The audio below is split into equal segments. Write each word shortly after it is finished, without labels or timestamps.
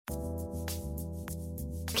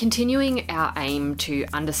continuing our aim to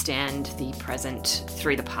understand the present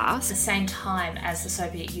through the past. At the same time as the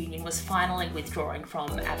Soviet Union was finally withdrawing from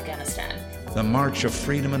Afghanistan. The march of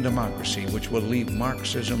freedom and democracy, which will leave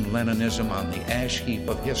Marxism, Leninism on the ash heap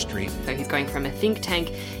of history. So he's going from a think tank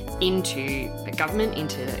into the government,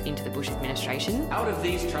 into the Bush administration. Out of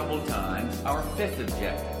these troubled times, our fifth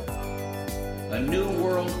objective, a new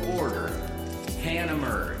world order, can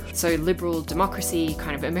emerge. So liberal democracy,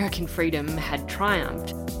 kind of American freedom, had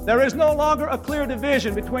triumphed. There is no longer a clear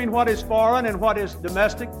division between what is foreign and what is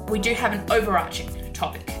domestic. We do have an overarching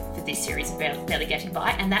topic for this series of Barely Getting By,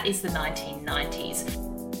 and that is the 1990s.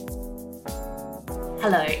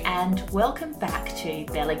 Hello, and welcome back to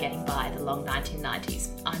Barely Getting By, the long 1990s.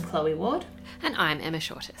 I'm Chloe Ward. And I'm Emma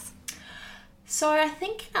Shortis. So I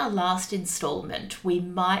think in our last instalment, we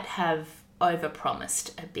might have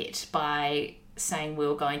overpromised a bit by saying we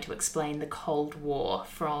were going to explain the Cold War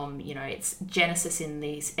from, its genesis in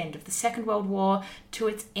the end of the Second World War to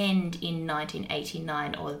its end in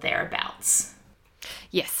 1989 or thereabouts.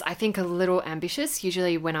 Yes, I think a little ambitious.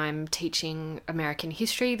 Usually when I'm teaching American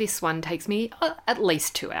history, this one takes me at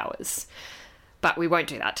least 2 hours. But we won't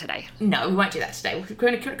do that today. No, we won't do that today. We're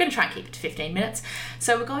going to try and keep it to 15 minutes.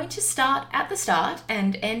 So we're going to start at the start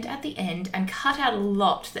and end at the end and cut out a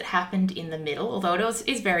lot that happened in the middle, although it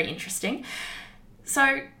is very interesting.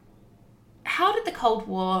 So, how did the Cold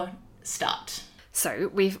War start? So,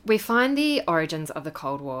 we find the origins of the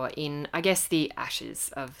Cold War in, I guess, the ashes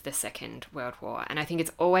of the Second World War. And I think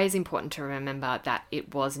it's always important to remember that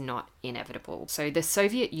it was not inevitable. So, the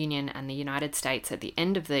Soviet Union and the United States at the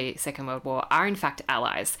end of the Second World War are, in fact,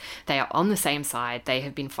 allies. They are on the same side. They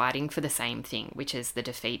have been fighting for the same thing, which is the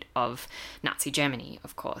defeat of Nazi Germany,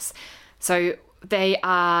 of course. So, they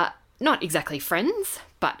are not exactly friends,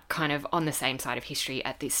 but kind of on the same side of history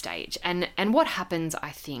at this stage. And what happens, I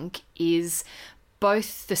think, is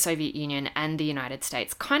both the Soviet Union and the United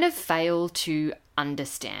States kind of fail to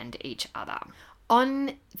understand each other.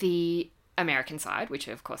 On the American side, which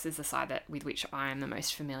of course is the side with which I am the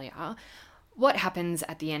most familiar, what happens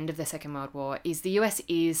at the end of the Second World War is the US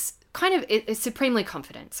is it's supremely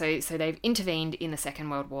confident. So they've intervened in the Second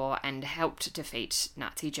World War and helped defeat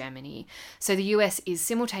Nazi Germany. So the US is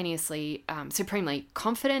simultaneously supremely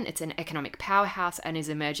confident. It's an economic powerhouse and is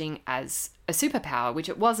emerging as a superpower, which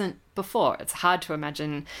it wasn't before. It's hard to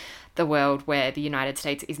imagine the world where the United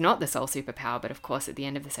States is not the sole superpower, but of course at the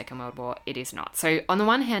end of the Second World War, it is not. So on the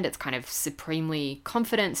one hand, it's kind of supremely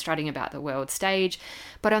confident, strutting about the world stage,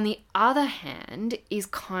 but on the other hand is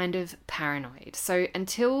kind of paranoid. So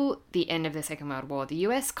until the end of the Second World War, the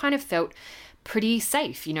US kind of felt pretty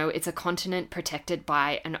safe. It's a continent protected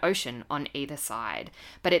by an ocean on either side.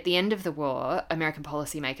 But at the end of the war, American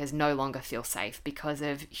policymakers no longer feel safe because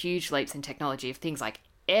of huge leaps in technology of things like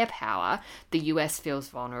air power. The US feels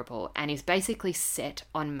vulnerable and is basically set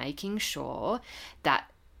on making sure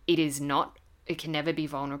that it can never be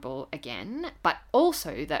vulnerable again, but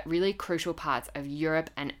also that really crucial parts of Europe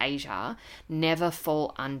and Asia never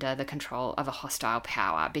fall under the control of a hostile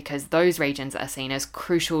power, because those regions are seen as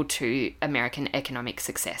crucial to American economic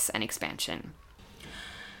success and expansion.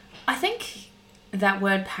 I think that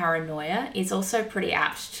word paranoia is also pretty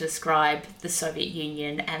apt to describe the Soviet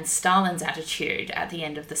Union and Stalin's attitude at the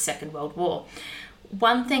end of the Second World War.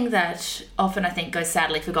 One thing that often I think goes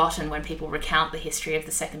sadly forgotten when people recount the history of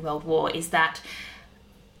the Second World War is that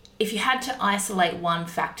if you had to isolate one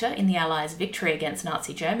factor in the Allies' victory against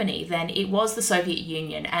Nazi Germany, then it was the Soviet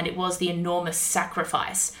Union, and it was the enormous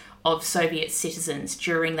sacrifice of Soviet citizens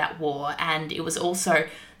during that war, and it was also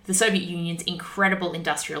the Soviet Union's incredible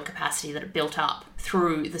industrial capacity that it built up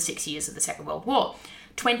through the 6 years of the Second World War.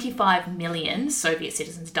 25 million Soviet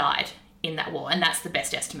citizens died in that war, and that's the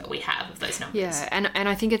best estimate we have of those numbers. Yeah, and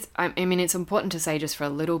I think it's important to say, just for a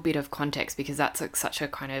little bit of context, because that's such a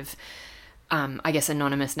kind of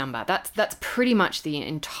anonymous number. That's pretty much the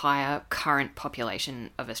entire current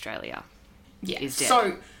population of Australia. Yeah. Is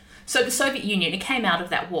dead. So the Soviet Union, it came out of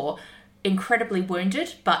that war incredibly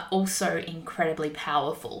wounded, but also incredibly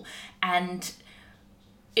powerful. And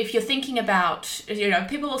if you're thinking about,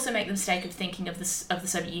 people also make the mistake of thinking of the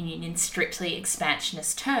Soviet Union in strictly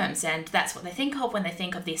expansionist terms, and that's what they think of when they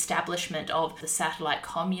think of the establishment of the satellite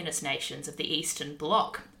communist nations of the Eastern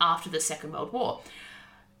Bloc after the Second World War.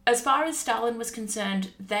 As far as Stalin was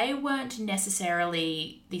concerned, they weren't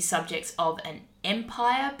necessarily the subjects of an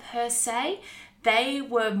empire per se. They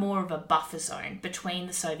were more of a buffer zone between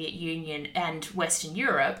the Soviet Union and Western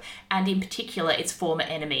Europe, and in particular its former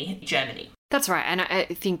enemy, Germany. That's right. And I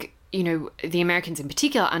think, the Americans in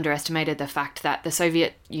particular underestimated the fact that the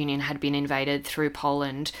Soviet Union had been invaded through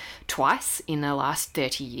Poland twice in the last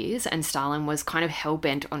 30 years, and Stalin was kind of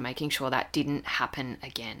hell-bent on making sure that didn't happen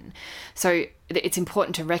again. So it's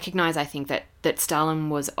important to recognise, I think, that Stalin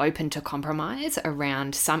was open to compromise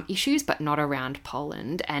around some issues, but not around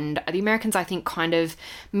Poland. And the Americans, I think, kind of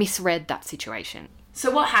misread that situation. So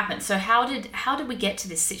what happened? So how did we get to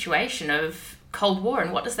this situation of Cold War,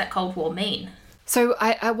 and what does that Cold War mean? So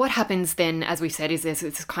what happens then, as we've said, is there's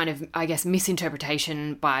this kind of, I guess,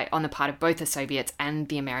 misinterpretation on the part of both the Soviets and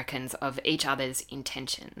the Americans of each other's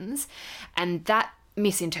intentions. And that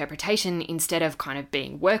misinterpretation, instead of kind of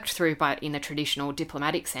being worked through in the traditional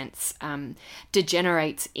diplomatic sense,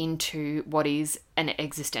 degenerates into what is an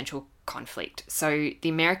existential conflict. So the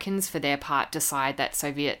Americans, for their part, decide that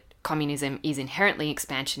Soviet communism is inherently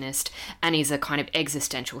expansionist and is a kind of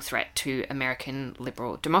existential threat to American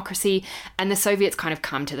liberal democracy. And the Soviets kind of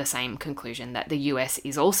come to the same conclusion, that the US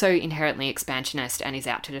is also inherently expansionist and is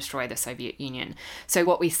out to destroy the Soviet Union. So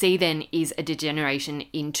what we see then is a degeneration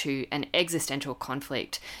into an existential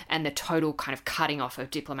conflict and the total kind of cutting off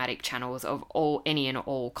of diplomatic channels of any and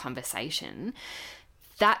all conversation.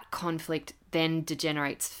 That conflict then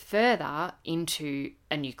degenerates further into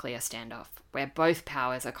a nuclear standoff, where both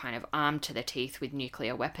powers are kind of armed to the teeth with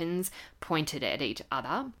nuclear weapons pointed at each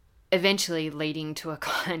other, eventually leading to a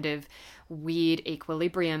kind of weird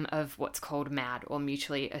equilibrium of what's called MAD, or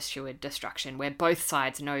mutually assured destruction, where both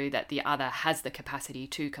sides know that the other has the capacity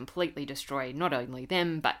to completely destroy not only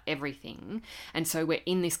them, but everything. And so we're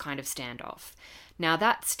in this kind of standoff. Now,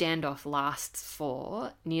 that standoff lasts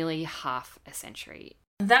for nearly half a century.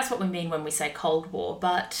 That's what we mean when we say Cold War,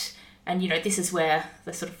 and this is where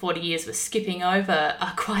the sort of 40 years we're skipping over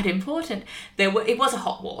are quite important. It was a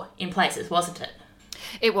hot war in places, wasn't it?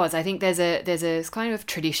 It was. I think there's a kind of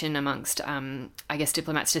tradition amongst,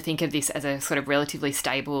 diplomats to think of this as a sort of relatively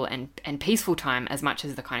stable and peaceful time, as much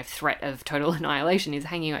as the kind of threat of total annihilation is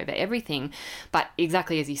hanging over everything. But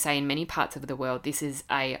exactly as you say, in many parts of the world, this is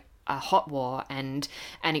a hot war and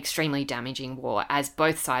an extremely damaging war, as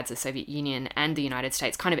both sides, the Soviet Union and the United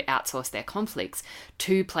States, kind of outsource their conflicts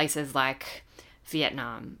to places like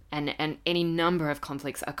Vietnam, and any number of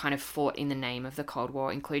conflicts are kind of fought in the name of the Cold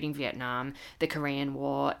War, including Vietnam, the Korean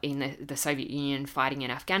War, in the Soviet Union fighting in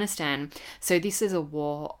Afghanistan. So this is a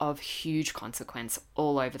war of huge consequence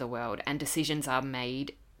all over the world, and decisions are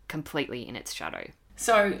made completely in its shadow.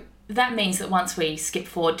 So that means that once we skip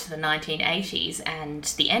forward to the 1980s and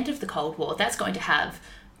the end of the Cold War, that's going to have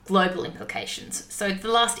global implications. So in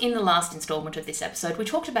the last installment of this episode, we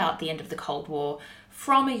talked about the end of the Cold War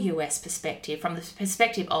from a US perspective, from the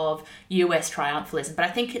perspective of US triumphalism. But I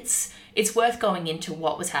think it's worth going into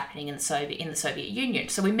what was happening in the Soviet Union.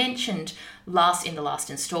 So we mentioned in the last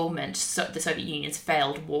installment, the Soviet Union's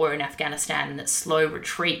failed war in Afghanistan and its slow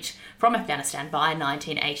retreat from Afghanistan by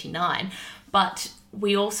 1989. But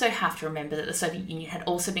we also have to remember that the Soviet Union had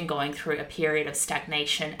also been going through a period of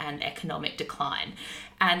stagnation and economic decline.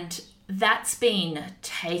 And that's been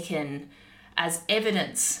taken as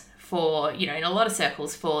evidence for, in a lot of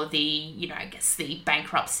circles, for the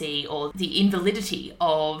bankruptcy or the invalidity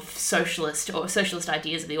of socialist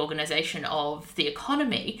ideas of the organisation of the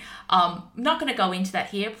economy. I'm not going to go into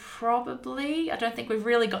that here, probably. I don't think we've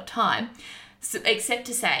really got time, except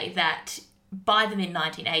to say that by the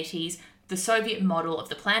mid-1980s, the Soviet model of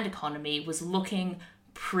the planned economy was looking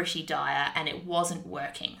pretty dire and it wasn't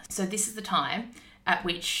working. So this is the time at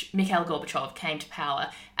which Mikhail Gorbachev came to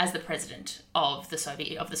power as the president of the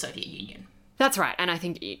Soviet Union. That's right. And I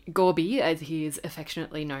think Gorby, as he is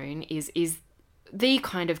affectionately known, is the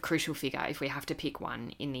kind of crucial figure, if we have to pick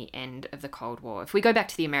one, in the end of the Cold War. If we go back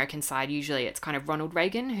to the American side, usually it's kind of Ronald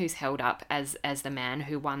Reagan who's held up as the man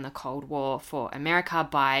who won the Cold War for America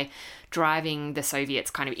by driving the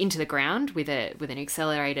Soviets kind of into the ground with an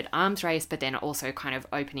accelerated arms race, but then also kind of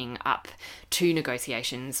opening up to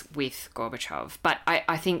negotiations with Gorbachev. But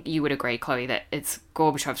I think you would agree, Chloe, that it's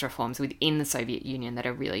Gorbachev's reforms within the Soviet Union that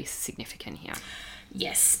are really significant here.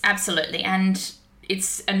 Yes, absolutely. And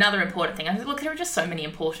it's another important thing. I mean, look, there are just so many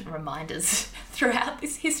important reminders throughout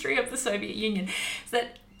this history of the Soviet Union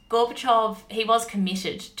that Gorbachev, he was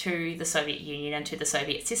committed to the Soviet Union and to the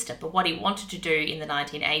Soviet system, but what he wanted to do in the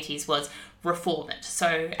 1980s was reform it.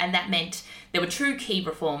 And that meant there were two key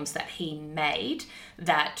reforms that he made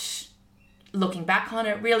that, looking back on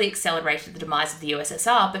it, really accelerated the demise of the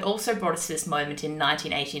USSR, but also brought us to this moment in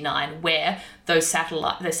 1989 where those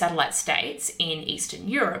satellite states in Eastern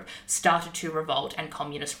Europe started to revolt and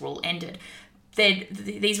communist rule ended.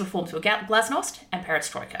 these reforms were glasnost and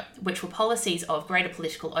perestroika, which were policies of greater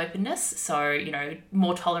political openness, so,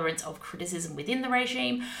 more tolerance of criticism within the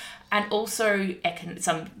regime, and also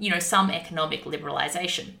some economic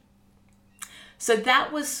liberalisation. So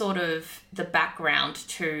that was sort of the background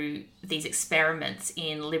to these experiments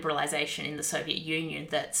in liberalisation in the Soviet Union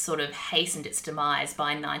that sort of hastened its demise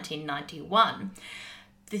by 1991.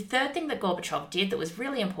 The third thing that Gorbachev did that was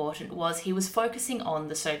really important was he was focusing on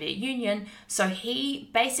the Soviet Union, so he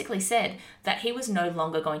basically said that he was no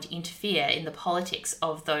longer going to interfere in the politics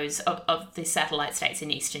of the satellite states in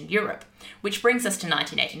Eastern Europe, which brings us to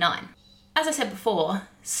 1989. As I said before,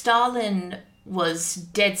 Stalin was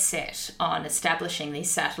dead set on establishing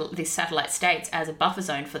these satellite states as a buffer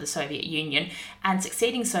zone for the Soviet Union, and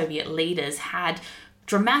succeeding Soviet leaders had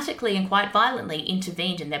dramatically and quite violently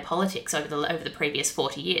intervened in their politics over the previous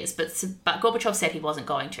 40 years, but Gorbachev said he wasn't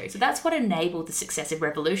going to. So that's what enabled the successive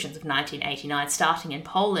revolutions of 1989, starting in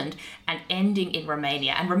Poland and ending in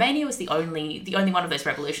Romania. And Romania was the only one of those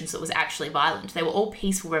revolutions that was actually violent. They were all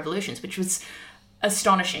peaceful revolutions, which was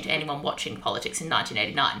astonishing to anyone watching politics in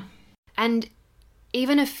 1989. And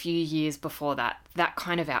even a few years before that, that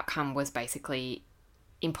kind of outcome was basically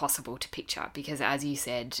impossible to picture because, as you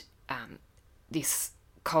said, this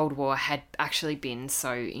Cold War had actually been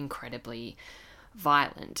so incredibly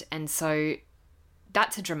violent. And so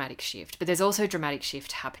that's a dramatic shift. But there's also a dramatic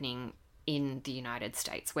shift happening in the United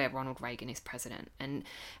States where Ronald Reagan is president. And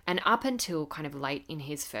up until kind of late in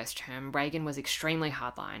his first term, Reagan was extremely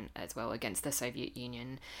hardline as well against the Soviet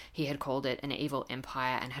Union. He had called it an evil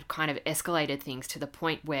empire and had kind of escalated things to the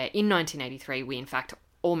point where in 1983 we in fact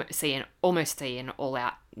almost see an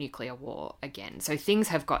all-out nuclear war again. So things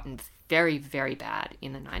have gotten very, very bad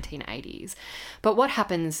in the 1980s. But what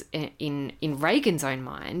happens in Reagan's own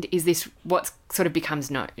mind is this, what sort of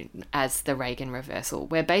becomes known as the Reagan reversal,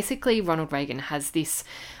 where basically Ronald Reagan has this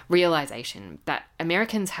realization that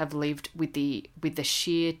Americans have lived with the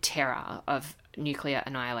sheer terror of nuclear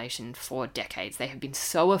annihilation for decades. They have been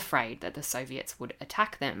so afraid that the Soviets would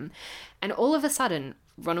attack them. And all of a sudden,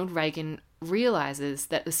 Ronald Reagan realizes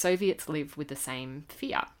that the Soviets live with the same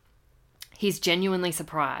fear. He's genuinely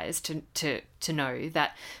surprised to know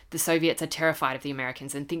that the Soviets are terrified of the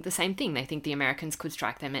Americans and think the same thing. They think the Americans could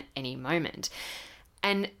strike them at any moment.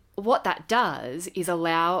 And what that does is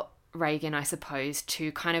allow Reagan, I suppose,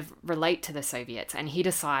 to kind of relate to the Soviets, and he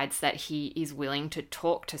decides that he is willing to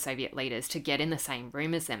talk to Soviet leaders to get in the same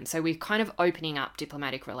room as them. So we're kind of opening up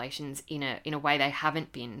diplomatic relations in a way they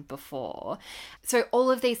haven't been before. So all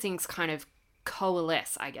of these things kind of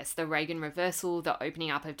coalesce, I guess, the Reagan reversal, the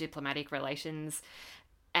opening up of diplomatic relations,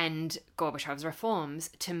 and Gorbachev's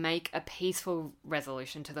reforms to make a peaceful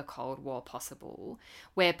resolution to the Cold War possible,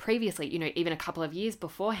 where previously, even a couple of years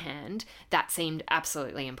beforehand, that seemed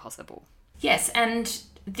absolutely impossible. Yes, and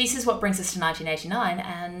this is what brings us to 1989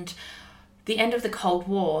 and the end of the Cold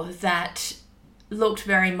War that looked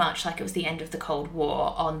very much like it was the end of the Cold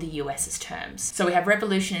War on the US's terms. So we have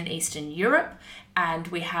revolution in Eastern Europe, and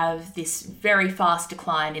we have this very fast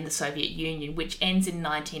decline in the Soviet Union, which ends in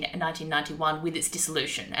 1991 with its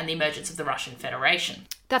dissolution and the emergence of the Russian Federation.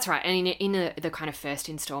 That's right. And in the kind of first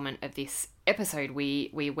installment of this episode,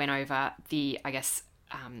 we went over the, I guess,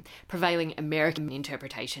 prevailing American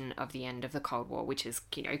interpretation of the end of the Cold War, which is,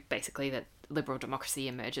 basically that liberal democracy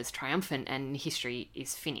emerges triumphant and history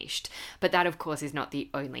is finished. But that, of course, is not the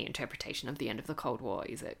only interpretation of the end of the Cold War,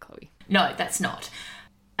 is it, Chloe? No, that's not.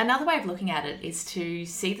 Another way of looking at it is to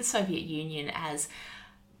see the Soviet Union as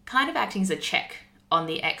kind of acting as a check on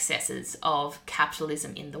the excesses of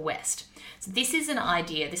capitalism in the West. So this is an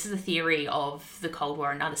idea, this is a theory of the Cold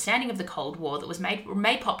War, an understanding of the Cold War that was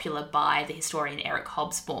made popular by the historian Eric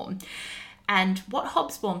Hobsbawm. And what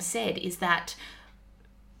Hobsbawm said is that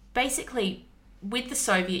basically with the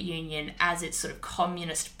Soviet Union as its sort of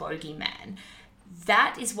communist bogeyman,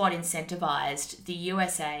 that is what incentivized the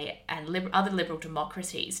USA and other liberal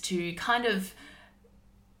democracies to kind of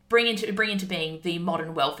bring into being the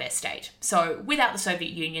modern welfare state. So without the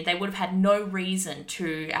Soviet Union, they would have had no reason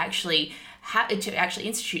to actually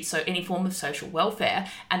institute any form of social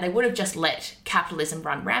welfare, and they would have just let capitalism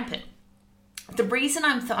run rampant. The reason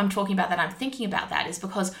I'm talking about that, I'm thinking about that, is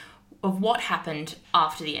because of what happened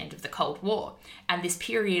after the end of the Cold War and this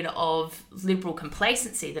period of liberal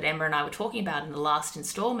complacency that Emma and I were talking about in the last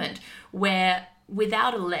installment, where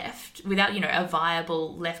without a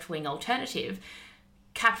viable left-wing alternative,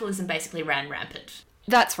 capitalism basically ran rampant.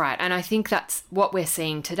 That's right. And I think that's what we're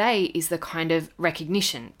seeing today is the kind of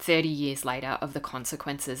recognition 30 years later of the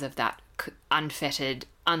consequences of that unfettered,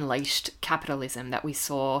 unleashed capitalism that we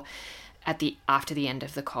saw after the end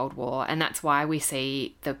of the Cold War. And that's why we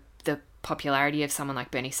see the popularity of someone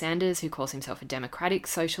like Bernie Sanders, who calls himself a democratic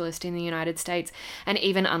socialist in the United States, and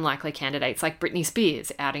even unlikely candidates like Britney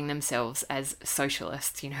Spears outing themselves as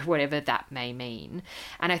socialists, whatever that may mean.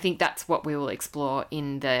 And I think that's what we will explore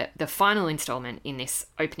in the final installment in this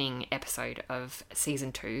opening episode of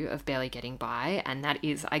season 2 of Barely Getting By, and that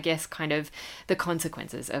is, I guess, kind of the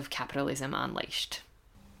consequences of capitalism unleashed.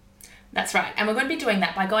 That's right. And we're going to be doing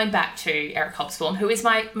that by going back to Eric Hobsbawm, who is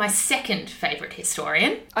my second favourite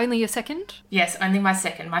historian. Only your second? Yes, only my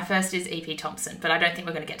second. My first is E.P. Thompson, but I don't think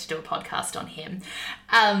we're going to get to do a podcast on him.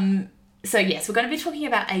 So yes, we're going to be talking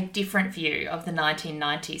about a different view of the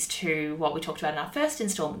 1990s to what we talked about in our first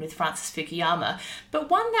instalment with Francis Fukuyama, but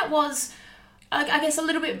one that was, I guess, a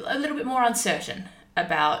little bit more uncertain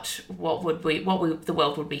about what the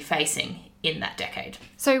world would be facing in that decade.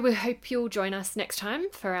 So we hope you'll join us next time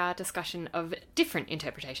for our discussion of different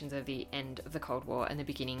interpretations of the end of the Cold War and the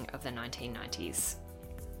beginning of the 1990s.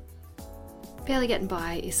 Barely Getting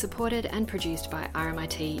By is supported and produced by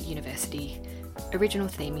RMIT University. Original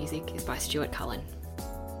theme music is by Stuart Cullen.